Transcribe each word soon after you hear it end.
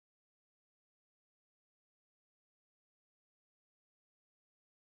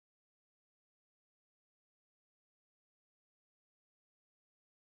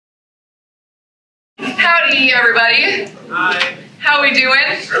Howdy, everybody. Hi. How we doing?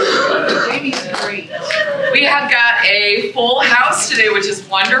 Jamie's great. We have got a full house today, which is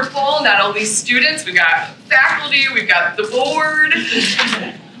wonderful. Not only students, we've got faculty, we've got the board,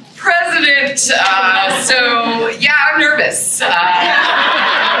 president. So yeah, I'm nervous.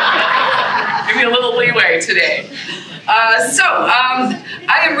 Give me a little leeway today.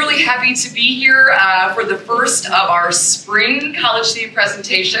 I am really happy to be here for the first of our spring college theme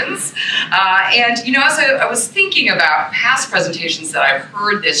presentations. And you know, as I was thinking about past presentations that I've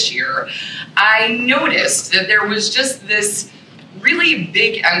heard this year, I noticed that there was just this really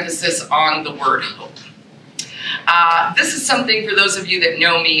big emphasis on the word hope. This is something, for those of you that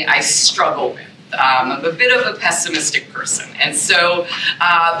know me, I struggle with. I'm a bit of a pessimistic person, and so,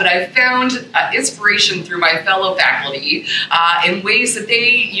 but I found inspiration through my fellow faculty in ways that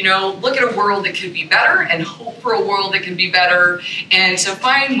they, you know, look at a world that could be better and hope for a world that can be better, and to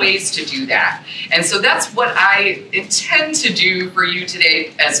find ways to do that. And so that's what I intend to do for you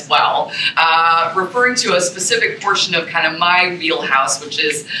today as well, referring to a specific portion of kind of my wheelhouse, which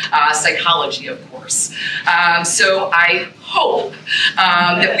is psychology, of course. So I hope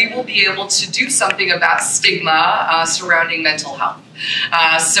that we will be able to do something about stigma surrounding mental health.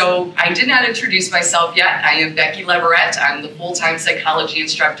 So I did not introduce myself yet. I am Becky Leverette. I'm the full-time psychology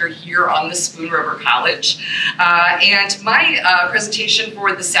instructor here on the Spoon River College. And my presentation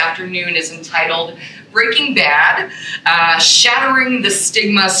for this afternoon is entitled Breaking Bad, Shattering the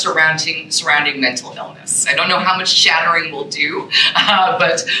Stigma Surrounding Mental Illness. I don't know how much shattering we'll do,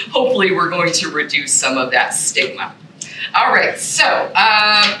 but hopefully we're going to reduce some of that stigma. All right, so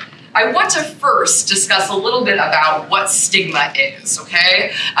I want to first discuss a little bit about what stigma is,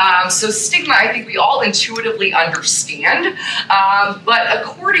 okay? So stigma, I think we all intuitively understand, but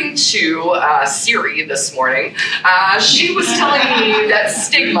according to Siri this morning, she was telling me that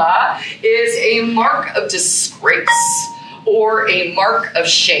stigma is a mark of disgrace or a mark of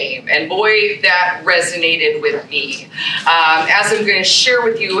shame, and boy, that resonated with me. As I'm going to share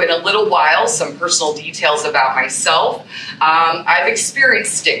with you in a little while some personal details about myself, I've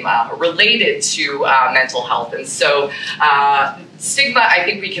experienced stigma related to mental health, and so stigma, I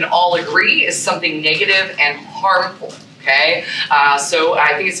think we can all agree, is something negative and harmful. Okay, so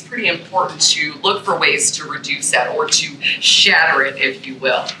I think it's pretty important to look for ways to reduce that or to shatter it, if you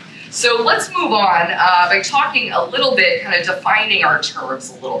will. So let's move on by talking a little bit, kind of defining our terms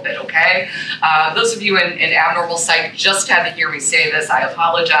a little bit, okay? Those of you in abnormal psych just had to hear me say this, I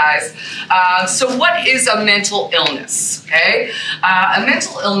apologize. So what is a mental illness, okay? A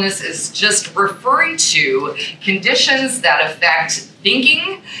mental illness is just referring to conditions that affect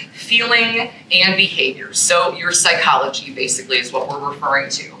thinking, feeling, and behavior. So your psychology, basically, is what we're referring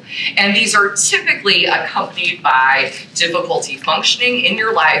to. And these are typically accompanied by difficulty functioning in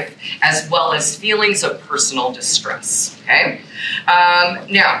your life, as well as feelings of personal distress, okay?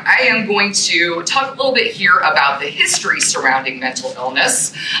 Now, I am going to talk a little bit here about the history surrounding mental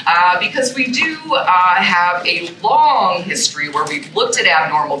illness, because we do have a long history where we've looked at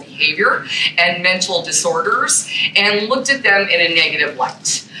abnormal behavior and mental disorders and looked at them in a negative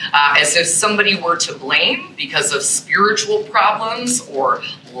light. As if somebody were to blame because of spiritual problems or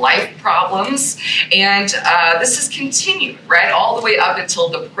life problems. And this has continued, right, all the way up until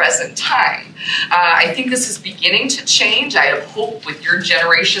the present time. I think this is beginning to change. I have hope with your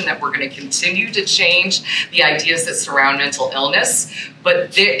generation that we're going to continue to change the ideas that surround mental illness.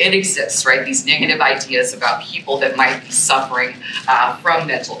 But it exists, right, these negative ideas about people that might be suffering from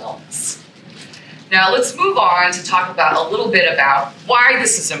mental illness. Now let's move on to talk about a little bit about why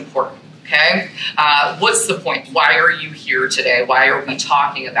this is important, okay? What's the point? Why are you here today? Why are we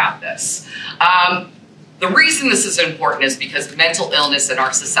talking about this? The reason this is important is because mental illness in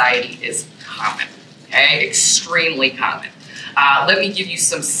our society is common, okay? Extremely common. Let me give you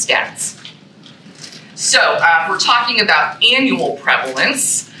some stats. So we're talking about annual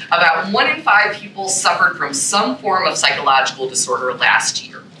prevalence. About 1 in 5 people suffered from some form of psychological disorder last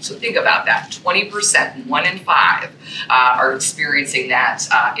year. So think about that, 20%, 1 in 5 are experiencing that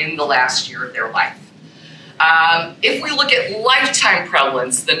in the last year of their life. If we look at lifetime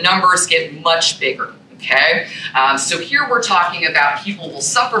prevalence, the numbers get much bigger, okay? So here we're talking about people will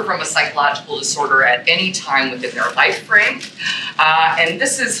suffer from a psychological disorder at any time within their life frame, and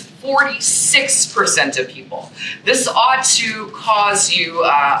this is 46% of people. This ought to cause you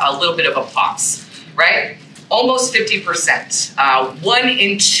a little bit of a pause, right? Almost 50%. 1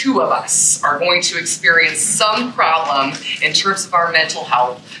 in 2 of us are going to experience some problem in terms of our mental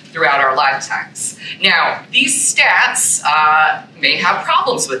health throughout our lifetimes. Now, these stats may have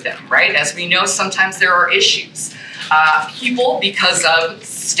problems with them, right? As we know, sometimes there are issues. People, because of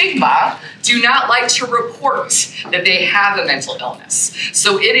stigma, do not like to report that they have a mental illness.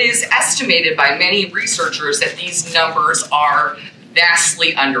 So it is estimated by many researchers that these numbers are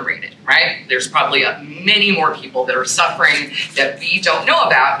vastly underrated, right? There's probably many more people that are suffering that we don't know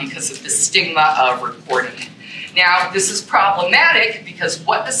about because of the stigma of reporting it. Now, this is problematic because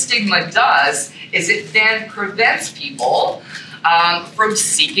what the stigma does is it then prevents people from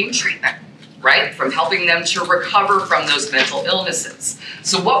seeking treatment, right? From helping them to recover from those mental illnesses.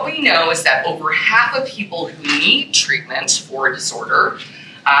 So what we know is that over half of people who need treatment for a disorder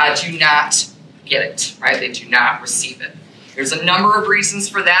do not get it, right? They do not receive it. There's a number of reasons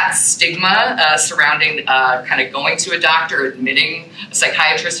for that. Stigma surrounding kind of going to a doctor, a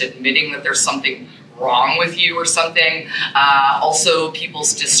psychiatrist admitting that there's something wrong with you or something. Also,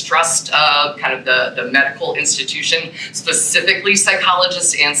 people's distrust of kind of the medical institution, specifically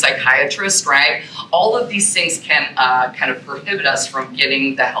psychologists and psychiatrists, right? All of these things can kind of prohibit us from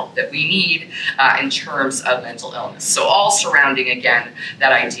getting the help that we need in terms of mental illness. So all surrounding, again,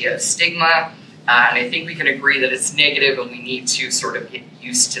 that idea of stigma. And I think we can agree that it's negative and we need to sort of get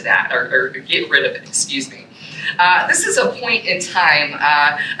used to that or get rid of it, excuse me. This is a point in time.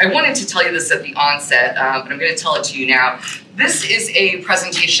 I wanted to tell you this at the onset, but I'm going to tell it to you now. This is a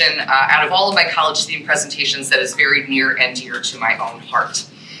presentation out of all of my college-themed presentations that is very near and dear to my own heart.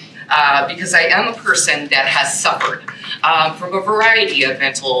 Because I am a person that has suffered from a variety of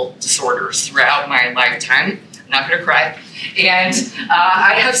mental disorders throughout my lifetime. I'm not going to cry. And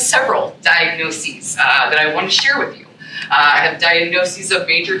I have several diagnoses that I want to share with you. I have diagnoses of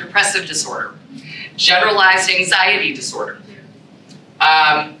major depressive disorder, generalized anxiety disorder,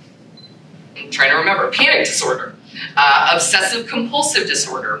 I'm trying to remember, panic disorder, obsessive compulsive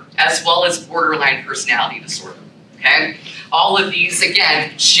disorder, as well as borderline personality disorder, okay? All of these,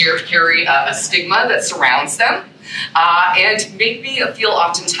 again, carry a stigma that surrounds them and make me feel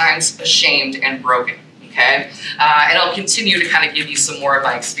oftentimes ashamed and broken. Okay, and I'll continue to kind of give you some more of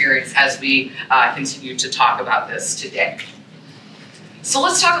my experience as we continue to talk about this today. So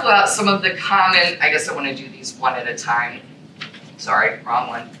let's talk about some of the common, I guess I want to do these one at a time. Sorry, wrong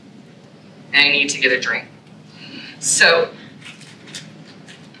one. And I need to get a drink. So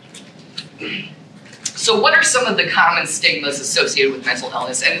what are some of the common stigmas associated with mental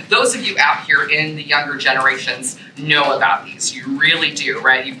illness? And those of you out here in the younger generations know about these. You really do,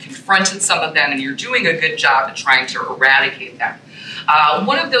 right? You've confronted some of them and you're doing a good job at trying to eradicate them.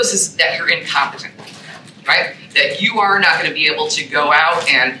 One of those is that you're incompetent, right? That you are not going to be able to go out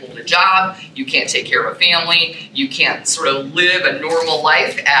and hold a job, you can't take care of a family, you can't sort of live a normal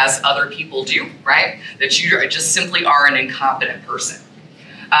life as other people do, right? That you just simply are an incompetent person.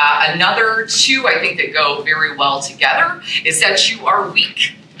 Another two, I think, that go very well together is that you are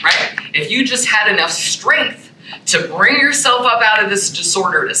weak, right? If you just had enough strength to bring yourself up out of this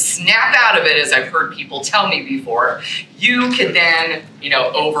disorder, to snap out of it, as I've heard people tell me before, you can then,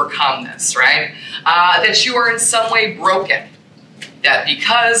 overcome this, right? That you are in some way broken. That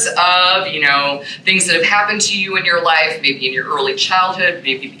because of, things that have happened to you in your life, maybe in your early childhood,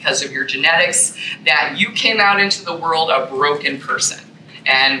 maybe because of your genetics, that you came out into the world a broken person.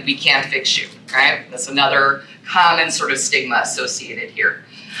 And we can't fix you, right? That's another common sort of stigma associated here.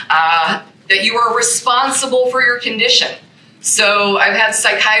 That you are responsible for your condition. So I've had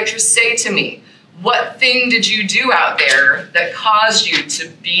psychiatrists say to me, what thing did you do out there that caused you to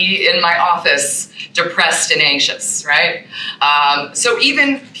be in my office depressed and anxious, right? So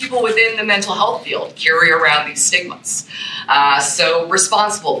even people within the mental health field carry around these stigmas. So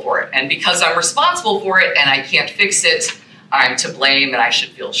responsible for it. And because I'm responsible for it and I can't fix it, I'm to blame and I should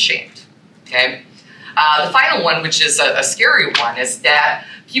feel ashamed, okay? The final one, which is a scary one, is that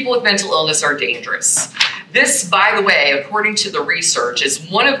people with mental illness are dangerous. This, by the way, according to the research, is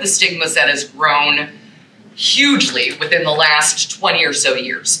one of the stigmas that has grown hugely within the last 20 or so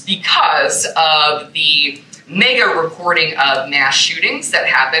years because of the mega reporting of mass shootings that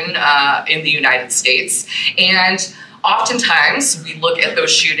happen in the United States. And oftentimes, we look at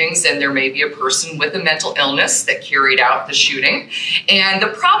those shootings and there may be a person with a mental illness that carried out the shooting. And the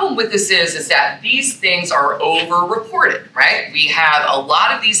problem with this is that these things are over-reported, right? We have a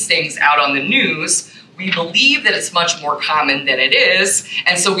lot of these things out on the news. We believe that it's much more common than it is,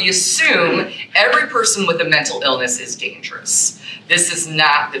 and so we assume every person with a mental illness is dangerous. This is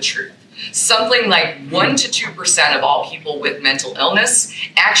not the truth. Something like 1 to 2% of all people with mental illness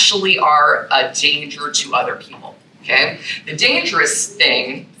actually are a danger to other people. Okay? The dangerous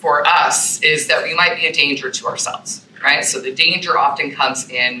thing for us is that we might be a danger to ourselves. right? So the danger often comes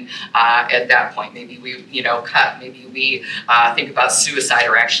in at that point. Maybe we, cut. Maybe we think about suicide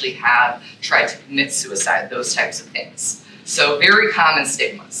or actually have tried to commit suicide, those types of things. So very common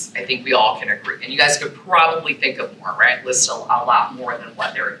stigmas. I think we all can agree. And you guys could probably think of more, right? List a lot more than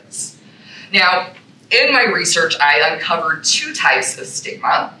what there is. Now, in my research, I uncovered 2 types of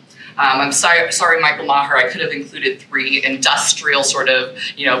stigma. I'm sorry, Michael Maher, I could have included 3 industrial sort of,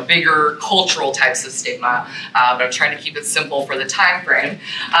 bigger cultural types of stigma, but I'm trying to keep it simple for the time frame.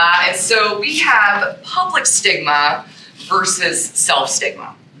 And so we have public stigma versus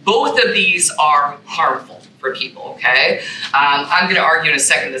self-stigma. Both of these are harmful for people, okay? I'm going to argue in a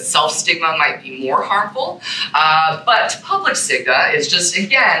second that self-stigma might be more harmful, but public stigma is just,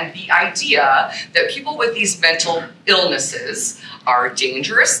 again, the idea that people with these mental illnesses are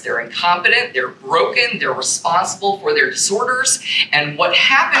dangerous, they're incompetent, they're broken, they're responsible for their disorders, and what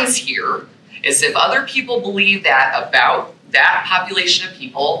happens here is if other people believe that about that population of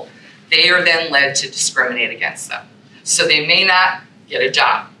people, they are then led to discriminate against them. So they may not get a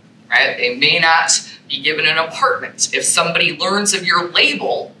job, right? They may not be given an apartment. If somebody learns of your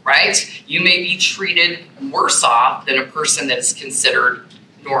label, right, you may be treated worse off than a person that is considered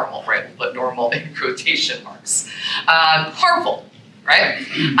normal, right? We'll put normal in quotation marks. Harmful, right?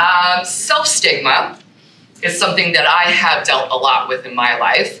 Self-stigma is something that I have dealt a lot with in my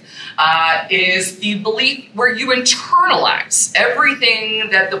life, is the belief where you internalize everything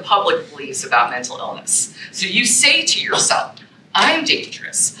that the public believes about mental illness. So you say to yourself, I'm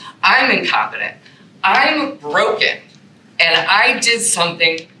dangerous, I'm incompetent, I'm broken, and I did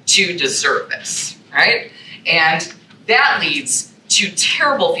something to deserve this, right? And that leads to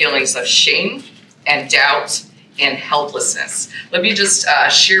terrible feelings of shame and doubt and helplessness. Let me just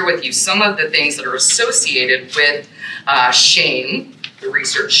share with you some of the things that are associated with shame. The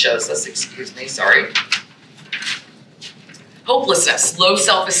research shows us, hopelessness, low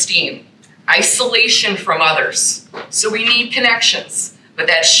self-esteem, isolation from others. So we need connections, but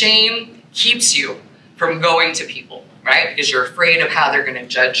that shame keeps you from going to people, right? Because you're afraid of how they're going to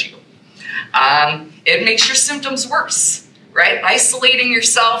judge you. It makes your symptoms worse, right? Isolating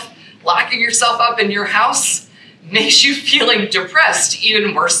yourself, locking yourself up in your house makes you feeling depressed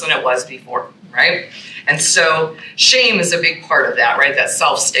even worse than it was before, right? And so shame is a big part of that, right? That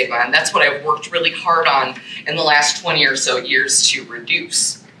self-stigma. And that's what I've worked really hard on in the last 20 or so years to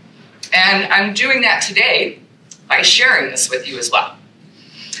reduce. And I'm doing that today by sharing this with you as well.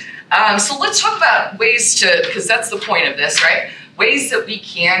 So let's talk about ways to, because that's the point of this, right? Ways that we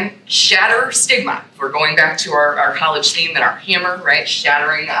can shatter stigma. If we're going back to our college theme and our hammer, right?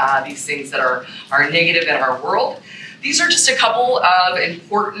 Shattering these things that are negative in our world. These are just a couple of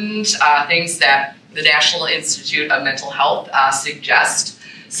important things that the National Institute of Mental Health suggests.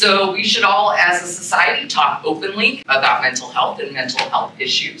 So we should all, as a society, talk openly about mental health and mental health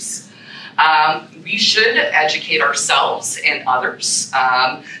issues. We should educate ourselves and others.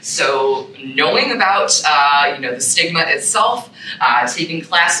 So knowing about the stigma itself, taking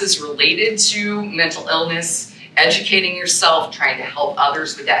classes related to mental illness, educating yourself, trying to help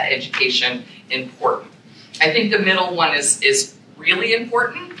others with that education, important. I think the middle one is really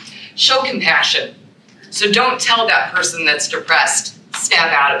important. Show compassion. So don't tell that person that's depressed,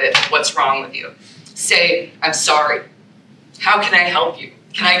 snap out of it, what's wrong with you. Say, I'm sorry. How can I help you?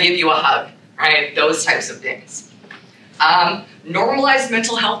 Can I give you a hug? Right? Those types of things. Normalize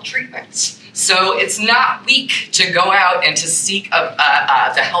mental health treatment. So it's not weak to go out and to seek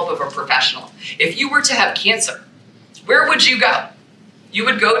the help of a professional. If you were to have cancer, where would you go? You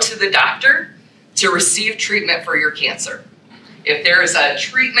would go to the doctor to receive treatment for your cancer. If there is a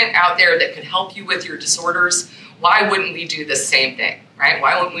treatment out there that could help you with your disorders, why wouldn't we do the same thing, right?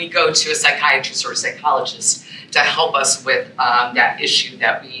 Why wouldn't we go to a psychiatrist or a psychologist to help us with that issue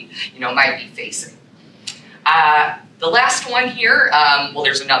that we, might be facing? The last one here, well,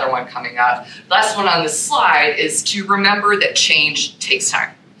 there's another one coming up. The last one on this slide is to remember that change takes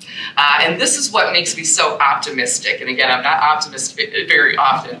time. And this is what makes me so optimistic. And again, I'm not optimistic very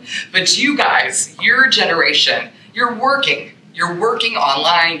often, but you guys, your generation, you're working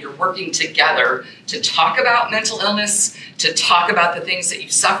online, you're working together to talk about mental illness, to talk about the things that you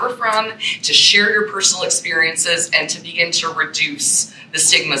suffer from, to share your personal experiences, and to begin to reduce the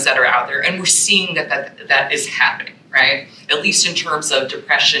stigmas that are out there. And we're seeing that is happening, right? At least in terms of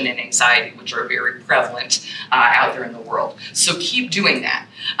depression and anxiety, which are very prevalent out there in the world. So keep doing that.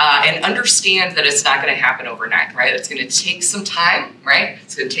 And understand that it's not going to happen overnight, right? It's going to take some time, right?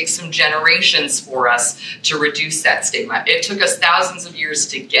 It's going to take some generations for us to reduce that stigma. It took us thousands of years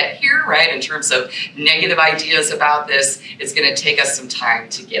to get here, right? In terms of negative ideas about this, it's going to take us some time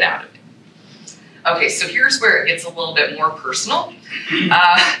to get out of it. Okay, so here's where it gets a little bit more personal.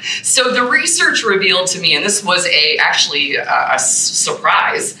 So the research revealed to me, and this was actually a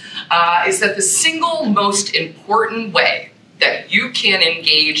surprise, is that the single most important way that you can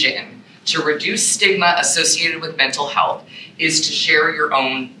engage in to reduce stigma associated with mental health is to share your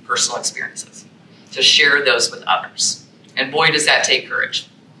own personal experiences, to share those with others. And boy, does that take courage,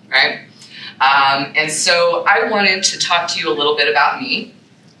 right? And so I wanted to talk to you a little bit about me.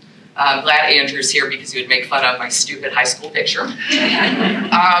 I'm glad Andrew's here because he would make fun of my stupid high school picture.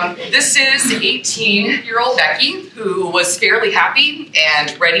 This is 18-year-old Becky, who was fairly happy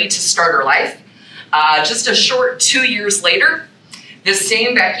and ready to start her life. Just a short 2 years later, this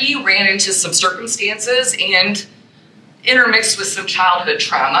same Becky ran into some circumstances and intermixed with some childhood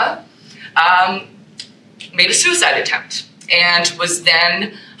trauma, made a suicide attempt, and was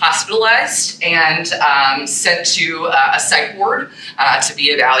then hospitalized and sent to a psych ward to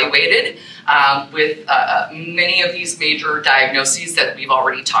be evaluated with many of these major diagnoses that we've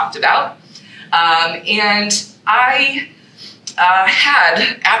already talked about. And I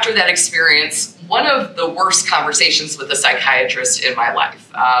had, after that experience, one of the worst conversations with a psychiatrist in my life.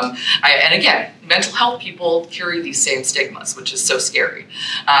 And again, mental health people carry these same stigmas, which is so scary.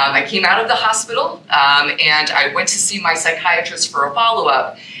 I came out of the hospital and I went to see my psychiatrist for a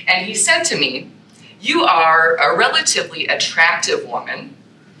follow-up, and he said to me, "You are a relatively attractive woman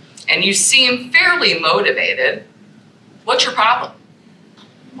and you seem fairly motivated. What's your problem?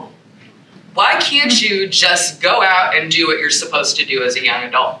 Why can't you just go out and do what you're supposed to do as a young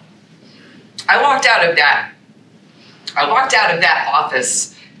adult?" I walked out of that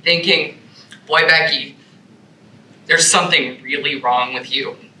office thinking, boy, Becky, there's something really wrong with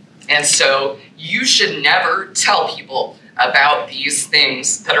you. And so you should never tell people about these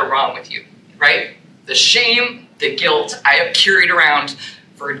things that are wrong with you, right? The shame, the guilt I have carried around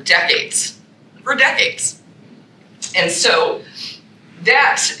for decades. And so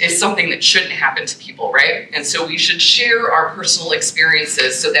that is something that shouldn't happen to people, right? And so we should share our personal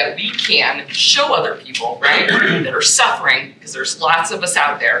experiences so that we can show other people, right, that are suffering, because there's lots of us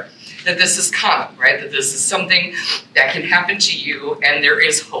out there, that this is common, right? That this is something that can happen to you and there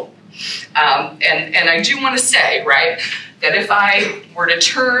is hope. And I do want to say, right, that if I were to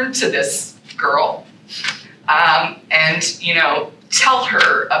turn to this girl and, you know, tell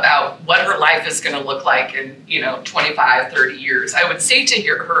her about what her life is going to look like in, 25, 30 years, I would say to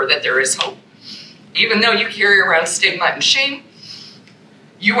her that there is hope. Even though you carry around stigma and shame,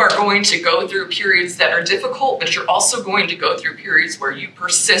 you are going to go through periods that are difficult, but you're also going to go through periods where you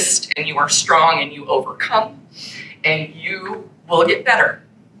persist and you are strong and you overcome, and you will get better.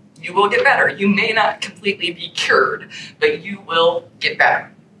 You will get better. You may not completely be cured, but you will get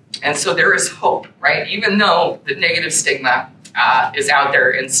better. And so there is hope, right? Even though the negative stigma is out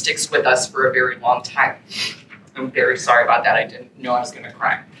there and sticks with us for a very long time. I'm very sorry about that. I didn't know I was going to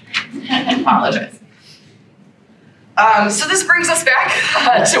cry. I apologize. So this brings us back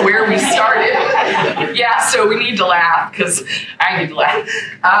to where we started. Yeah, so we need to laugh because I need to laugh.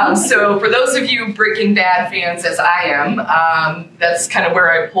 So for those of you Breaking Bad fans, as I am, that's kind of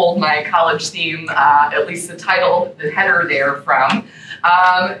where I pulled my college theme, at least the title, the header there from.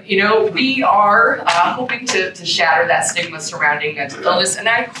 We are hoping to shatter that stigma surrounding mental illness, and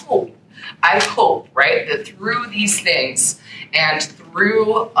I hope, right, that through these things and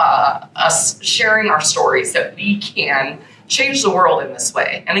through us sharing our stories that we can change the world in this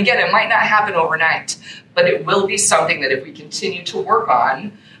way. And again, it might not happen overnight, but it will be something that if we continue to work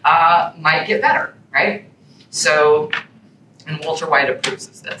on, might get better, right? So, and Walter White approves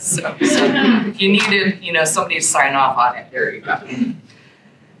of this. So if you needed, somebody to sign off on it, there you go.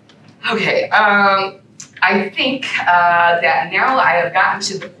 Okay, I think that now I have gotten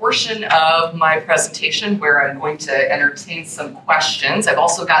to the portion of my presentation where I'm going to entertain some questions. I've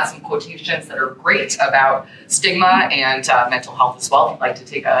also got some quotations that are great about stigma and mental health as well. If you'd like to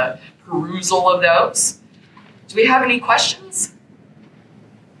take a perusal of those. Do we have any questions?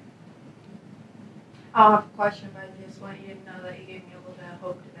 I have a question, but I just want you to know that you gave me a little bit of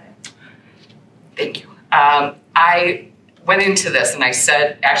hope today. Thank you. I went into this and I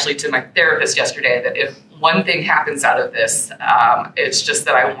said actually to my therapist yesterday that if one thing happens out of this, it's just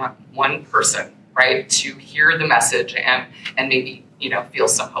that I want one person, right, to hear the message and maybe, feel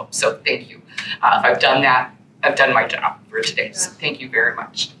some hope. So thank you. If I've done that, I've done my job for today. So thank you very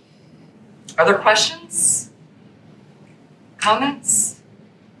much. Other questions? Comments?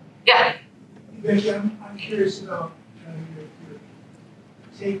 Yeah. Becky, I'm curious about your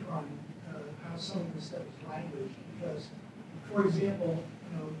take on how some of this stuff is language, because, for example,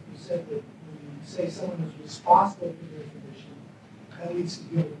 you said that when you say someone is responsible for their condition, that leads to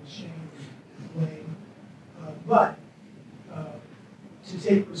guilt and shame. blame, but to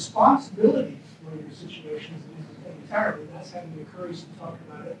take responsibility for your situations entirely, that's having the courage to talk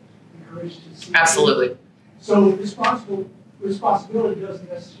about it, the courage to see Absolutely. it. So responsibility doesn't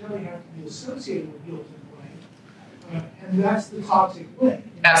necessarily have to be associated with guilt and blame, and that's the toxic way.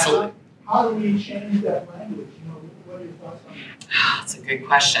 Absolutely. How do we change that language? What are your thoughts on that? That's a good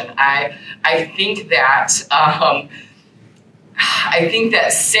question. I think that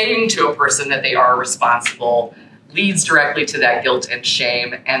saying to a person that they are responsible leads directly to that guilt and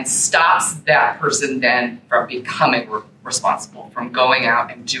shame and stops that person then from becoming responsible, from going out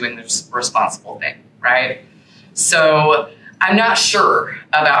and doing the responsible thing, right? So I'm not sure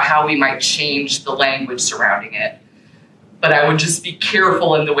about how we might change the language surrounding it, but I would just be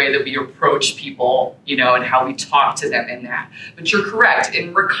careful in the way that we approach people, and how we talk to them in that. But you're correct,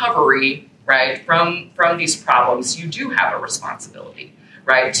 in recovery, right, from these problems, you do have a responsibility,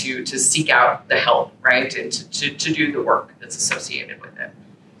 right, to seek out the help, right, and to do the work that's associated with it.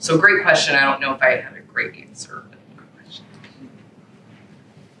 So great question. I don't know if I had a great answer, but good question.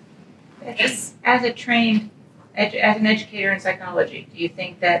 Yes. As a trained, as an educator in psychology, do you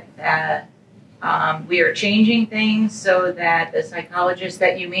think that we are changing things so that the psychologists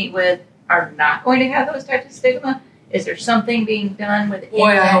that you meet with are not going to have those types of stigma? Is there something being done within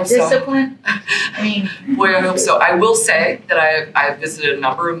that discipline? I mean, boy, I hope so. I will say that I've visited a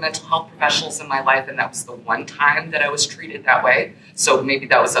number of mental health professionals in my life, and that was the one time that I was treated that way. So maybe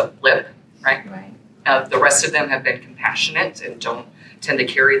that was a blip, right? Right. The rest of them have been compassionate and don't tend to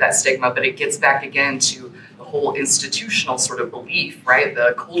carry that stigma, but it gets back again to the whole institutional sort of belief, right?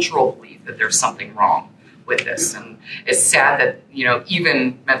 The cultural belief that there's something wrong with this. And it's sad that,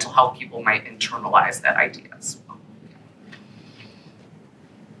 even mental health people might internalize that idea as well.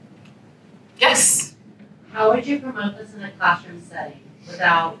 Yes? How would you promote this in a classroom setting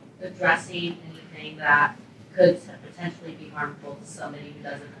without addressing anything that could potentially be harmful to somebody who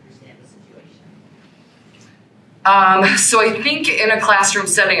doesn't understand the situation? So I think in a classroom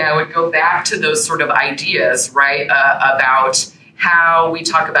setting, I would go back to those sort of ideas, right, about how we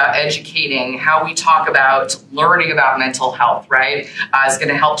talk about educating, how we talk about learning about mental health, right, is going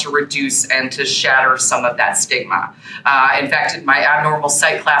to help to reduce and to shatter some of that stigma. In fact, in my abnormal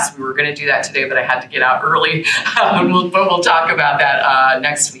psych class, we were going to do that today, but I had to get out early. But we'll talk about that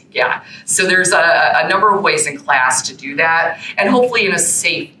next week. Yeah. So there's a number of ways in class to do that, and hopefully in a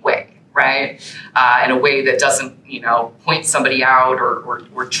safe way. Right, in a way that doesn't, point somebody out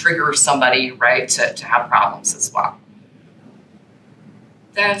or trigger somebody, right, to have problems as well.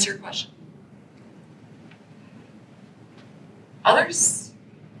 Did that answer your question? Others?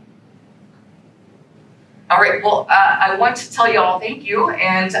 All right, well, I want to tell you all thank you,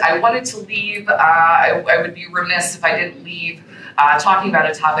 and I wanted to leave, I would be remiss if I didn't leave talking about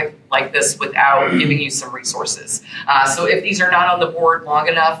a topic like this without giving you some resources. So if these are not on the board long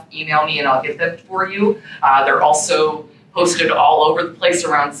enough, email me and I'll get them for you. They're also posted all over the place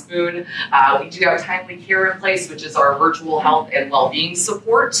around Spoon. We do have Timely Care in place, which is our virtual health and well-being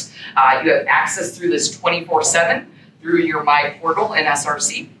support. You have access through this 24/7 through your My Portal in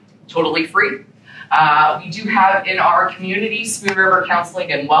SRC, totally free. We do have in our community Spoon River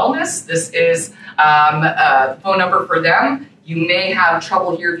Counseling and Wellness. This is a phone number for them. You may have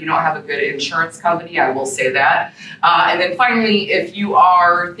trouble here if you don't have a good insurance company, I will say that. And then finally, if you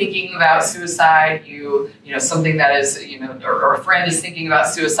are thinking about suicide, something that is, or a friend is thinking about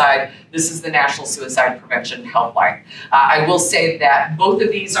suicide, this is the National Suicide Prevention Helpline. I will say that both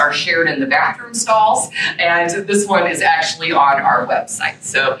of these are shared in the bathroom stalls, and this one is actually on our website.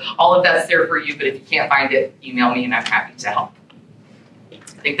 So all of that's there for you, but if you can't find it, email me and I'm happy to help.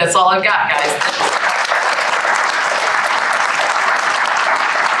 I think that's all I've got, guys.